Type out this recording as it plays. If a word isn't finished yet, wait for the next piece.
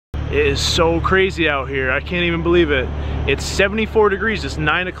It is so crazy out here. I can't even believe it. It's 74 degrees. It's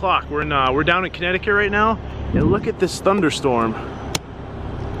 9 o'clock. We're down in Connecticut right now, and look at this thunderstorm.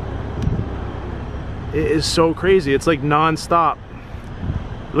 It is so crazy. It's like non-stop.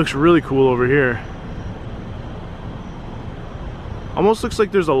 It looks really cool over here. Almost looks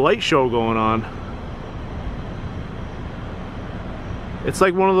like there's a light show going on. It's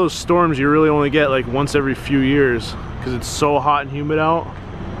like one of those storms you really only get like once every few years because it's so hot and humid out.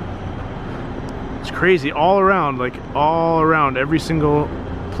 It's crazy all around, like all around, every single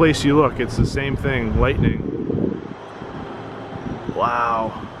place you look, it's the same thing, lightning.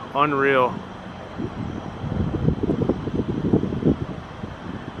 Wow, unreal.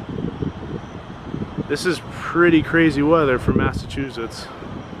 This is pretty crazy weather for Massachusetts,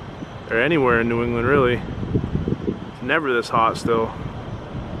 or anywhere in New England really. It's never this hot still.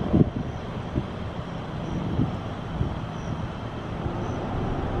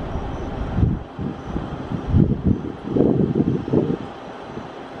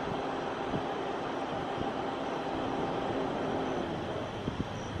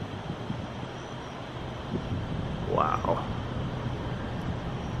 Wow.